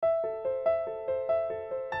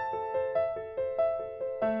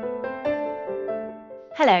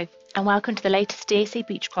Hello, and welcome to the latest DAC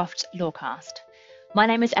Beachcroft Lawcast. My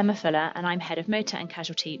name is Emma Fuller, and I'm Head of Motor and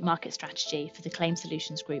Casualty Market Strategy for the Claim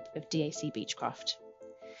Solutions Group of DAC Beachcroft.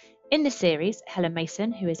 In this series, Helen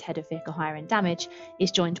Mason, who is Head of Vehicle Hire and Damage,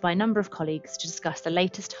 is joined by a number of colleagues to discuss the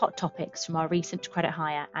latest hot topics from our recent Credit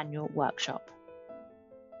Hire annual workshop.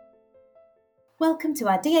 Welcome to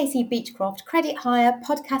our DAC Beachcroft Credit Hire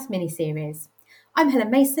podcast mini-series. I'm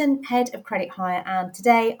Helen Mason, Head of Credit Hire, and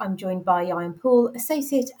today I'm joined by Ieuan Poole,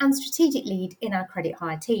 Associate and Strategic Lead in our Credit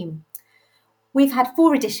Hire team. We've had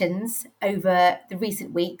 4 editions over the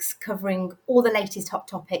recent weeks covering all the latest hot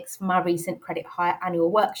topics from our recent Credit Hire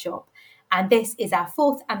annual workshop, and this is our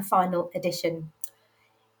 4th and final edition.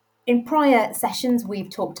 In prior sessions,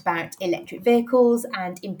 we've talked about electric vehicles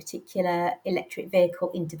and in particular electric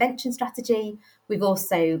vehicle intervention strategy. We've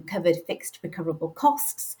also covered fixed recoverable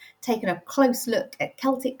costs, taken a close look at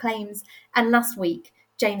Celtic claims, and last week,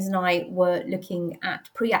 James and I were looking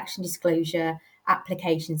at pre-action disclosure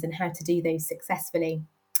applications and how to do those successfully.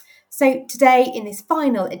 So today, in this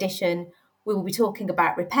final edition, we will be talking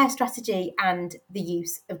about repair strategy and the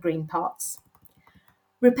use of green parts.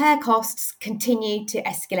 Repair costs continue to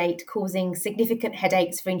escalate, causing significant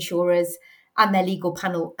headaches for insurers and their legal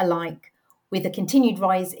panel alike, with a continued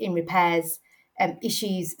rise in repairs.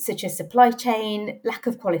 Issues such as supply chain, lack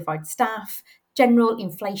of qualified staff, general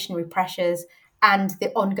inflationary pressures, and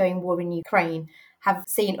the ongoing war in Ukraine have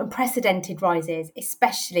seen unprecedented rises,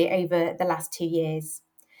 especially over the last 2 years.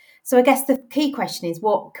 So I guess the key question is,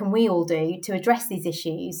 what can we all do to address these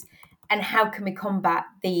issues, and how can we combat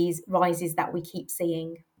these rises that we keep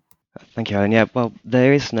seeing? Thank you, Helen. Yeah, well,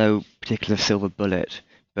 there is no particular silver bullet,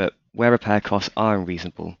 but where repair costs are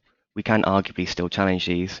unreasonable, we can arguably still challenge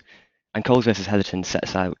these. And Coles versus Heatherton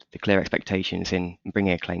sets out the clear expectations in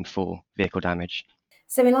bringing a claim for vehicle damage.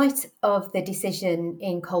 So in light of the decision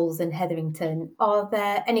in Coles and Hetherington, are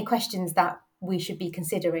there any questions that we should be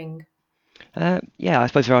considering? I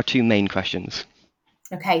suppose there are 2 main questions.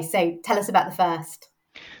 Okay, so tell us about the first.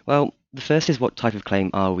 Well, the first is, what type of claim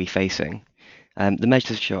are we facing? The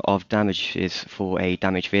measure of damages for a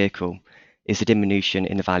damaged vehicle is the diminution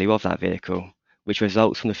in the value of that vehicle, which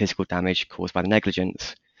results from the physical damage caused by the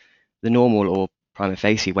negligence. The normal or prima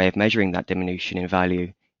facie way of measuring that diminution in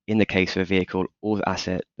value in the case of a vehicle or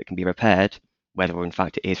asset that can be repaired, whether in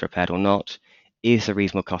fact it is repaired or not, is the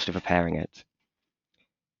reasonable cost of repairing it.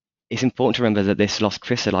 It's important to remember that this loss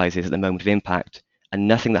crystallizes at the moment of impact, and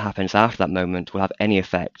nothing that happens after that moment will have any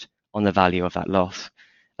effect on the value of that loss.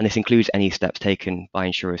 And this includes any steps taken by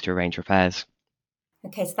insurers to arrange repairs.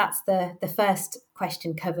 Okay, so that's the first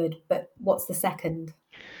question covered, but what's the second?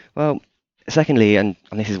 Well, secondly, and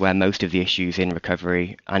this is where most of the issues in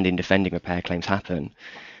recovery and in defending repair claims happen,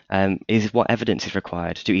 is what evidence is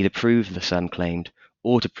required to either prove the sum claimed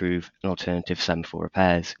or to prove an alternative sum for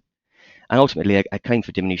repairs. And ultimately, a claim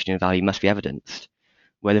for diminution in value must be evidenced.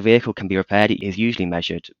 Where the vehicle can be repaired is usually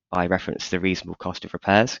measured by reference to the reasonable cost of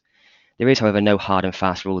repairs. There is, however, no hard and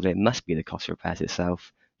fast rule that it must be the cost of repairs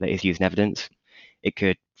itself that is used in evidence. It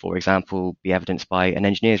could, for example, be evidenced by an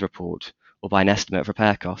engineer's report or by an estimate of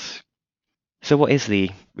repair costs. So what is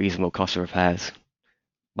the reasonable cost of repairs?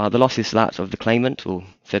 Well, the loss is that of the claimant or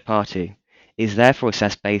third party, is therefore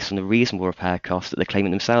assessed based on the reasonable repair costs that the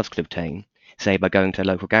claimant themselves could obtain, say by going to a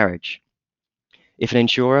local garage. If an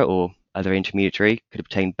insurer or other intermediary could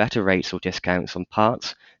obtain better rates or discounts on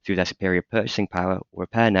parts through their superior purchasing power or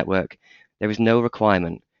repair network, there is no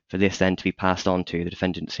requirement for this then to be passed on to the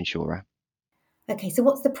defendant's insurer. Okay, so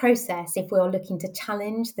what's the process if we are looking to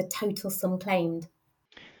challenge the total sum claimed?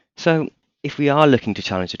 So, if we are looking to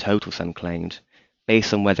challenge the total sum claimed,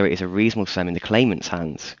 based on whether it is a reasonable sum in the claimant's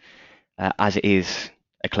hands, as it is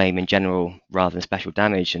a claim in general rather than special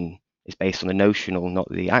damage and is based on the notional,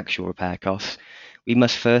 not the actual repair costs, we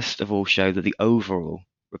must first of all show that the overall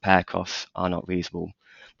repair costs are not reasonable,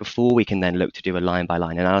 before we can then look to do a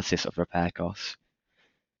line-by-line analysis of repair costs.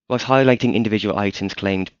 Whilst highlighting individual items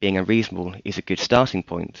claimed being unreasonable is a good starting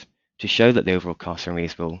point to show that the overall costs are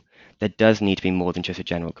unreasonable, there does need to be more than just a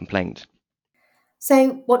general complaint.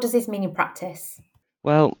 So what does this mean in practice?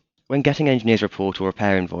 Well, when getting an engineer's report or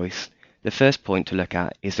repair invoice, the first point to look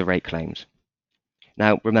at is the rate claimed.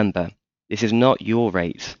 Now remember, this is not your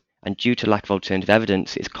rate, and due to lack of alternative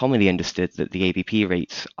evidence, it's commonly understood that the ABP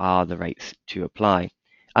rates are the rates to apply,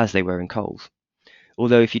 as they were in Coles.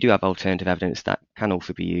 Although if you do have alternative evidence, that can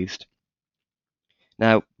also be used.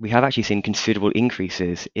 Now, we have actually seen considerable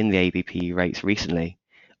increases in the ABP rates recently,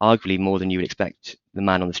 arguably more than you would expect the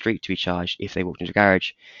man on the street to be charged if they walked into a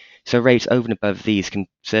garage, so rates over and above these can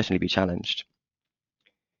certainly be challenged.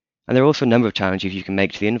 And there are also a number of challenges you can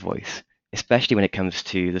make to the invoice, especially when it comes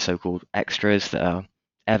to the so-called extras that are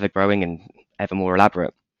ever growing and ever more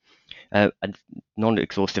elaborate. A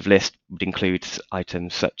non-exhaustive list would include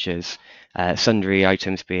items such as sundry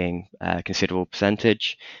items being a considerable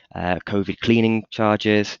percentage, COVID cleaning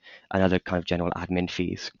charges, and other kind of general admin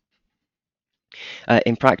fees.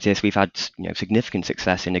 In practice, we've had significant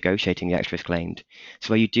success in negotiating the extras claimed. So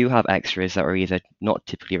where you do have extras that are either not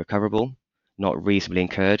typically recoverable, not reasonably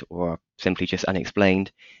incurred, or simply just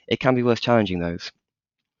unexplained, it can be worth challenging those.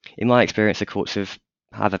 In my experience, the courts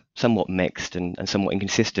have a somewhat mixed and somewhat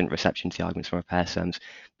inconsistent reception to the arguments from repair firms,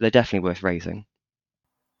 but they're definitely worth raising.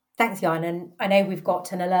 Thanks, Ieuan. And I know we've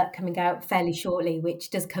got an alert coming out fairly shortly, which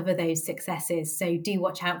does cover those successes. So do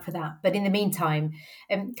watch out for that. But in the meantime,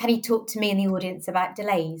 can you talk to me and the audience about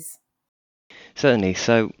delays? Certainly.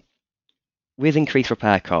 So with increased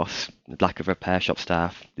repair costs, the lack of repair shop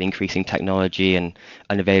staff, the increasing technology and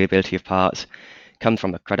unavailability of parts come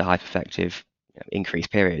from a credit hire perspective,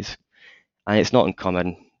 increased periods. And it's not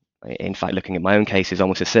uncommon, in fact, looking at my own case is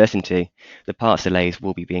almost a certainty, the parts delays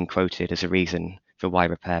will be being quoted as a reason for why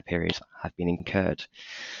repair periods have been incurred.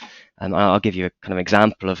 I'll give you a kind of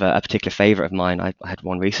example of a particular favourite of mine. I had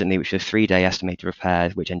one recently, which was a 3-day estimated repair,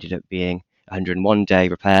 which ended up being a 101-day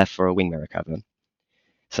repair for a wing mirror cover.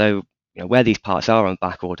 So, where these parts are on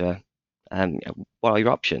back order, what are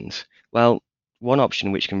your options? Well, one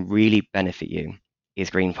option which can really benefit you is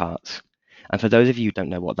green parts. And for those of you who don't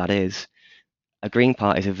know what that is, a green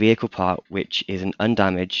part is a vehicle part which is an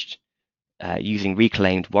undamaged, using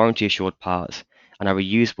reclaimed, warranty-assured parts and are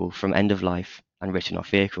reusable from end of life and written off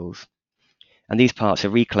vehicles. And these parts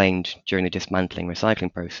are reclaimed during the dismantling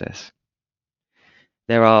recycling process.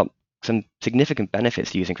 There are some significant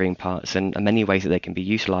benefits to using green parts and many ways that they can be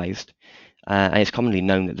utilised. And it's commonly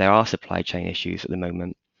known that there are supply chain issues at the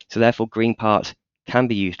moment. So therefore, green parts can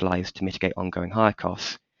be utilised to mitigate ongoing hire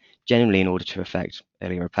costs, generally in order to effect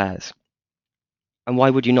early repairs. And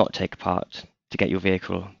why would you not take a part to get your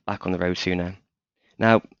vehicle back on the road sooner?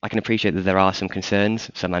 Now, I can appreciate that there are some concerns,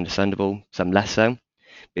 some understandable, some less so, but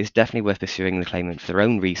it's definitely worth pursuing the claimant for their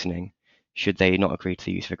own reasoning, should they not agree to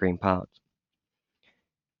the use of a green part.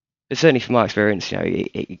 But certainly from my experience,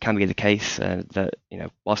 it can be the case that,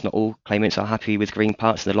 whilst not all claimants are happy with green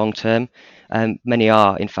parts in the long term, many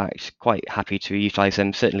are, in fact, quite happy to utilise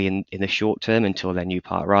them, certainly in the short term until their new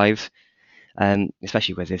part arrives,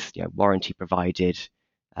 especially with this warranty provided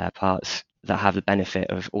parts that have the benefit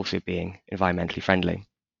of also being environmentally friendly.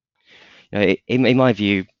 In my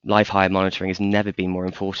view, live hire monitoring has never been more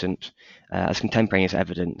important, as contemporaneous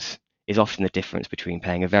evidence is often the difference between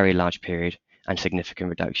paying a very large period and significant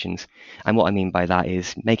reductions. And what I mean by that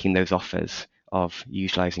is making those offers of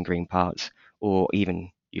utilising green parts or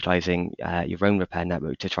even utilising your own repair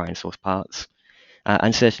network to try and source parts.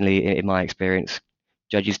 And certainly in my experience,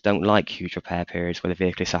 judges don't like huge repair periods where the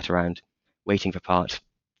vehicle is sat around waiting for parts,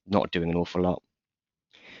 not doing an awful lot.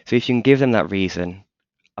 So if you can give them that reason,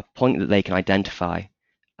 a point that they can identify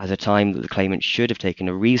as a time that the claimant should have taken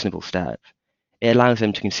a reasonable step, it allows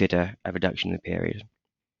them to consider a reduction in the period.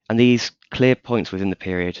 And these clear points within the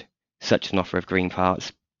period, such as an offer of green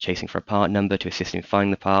parts, chasing for a part number to assist in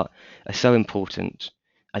finding the part, are so important,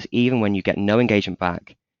 as even when you get no engagement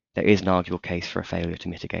back, there is an arguable case for a failure to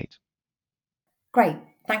mitigate. Great.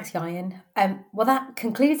 Thanks, Ieuan. Well, that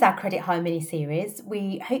concludes our Credit Hire mini-series.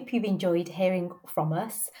 We hope you've enjoyed hearing from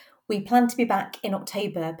us. We plan to be back in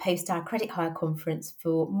October post our Credit Hire conference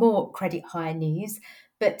for more Credit Hire news.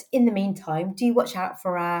 But in the meantime, do watch out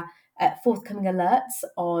for our forthcoming alerts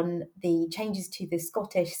on the changes to the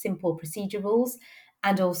Scottish Simple Procedure Rules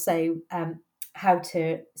and also how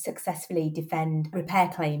to successfully defend repair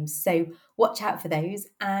claims. So watch out for those,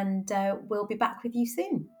 and we'll be back with you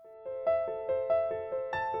soon.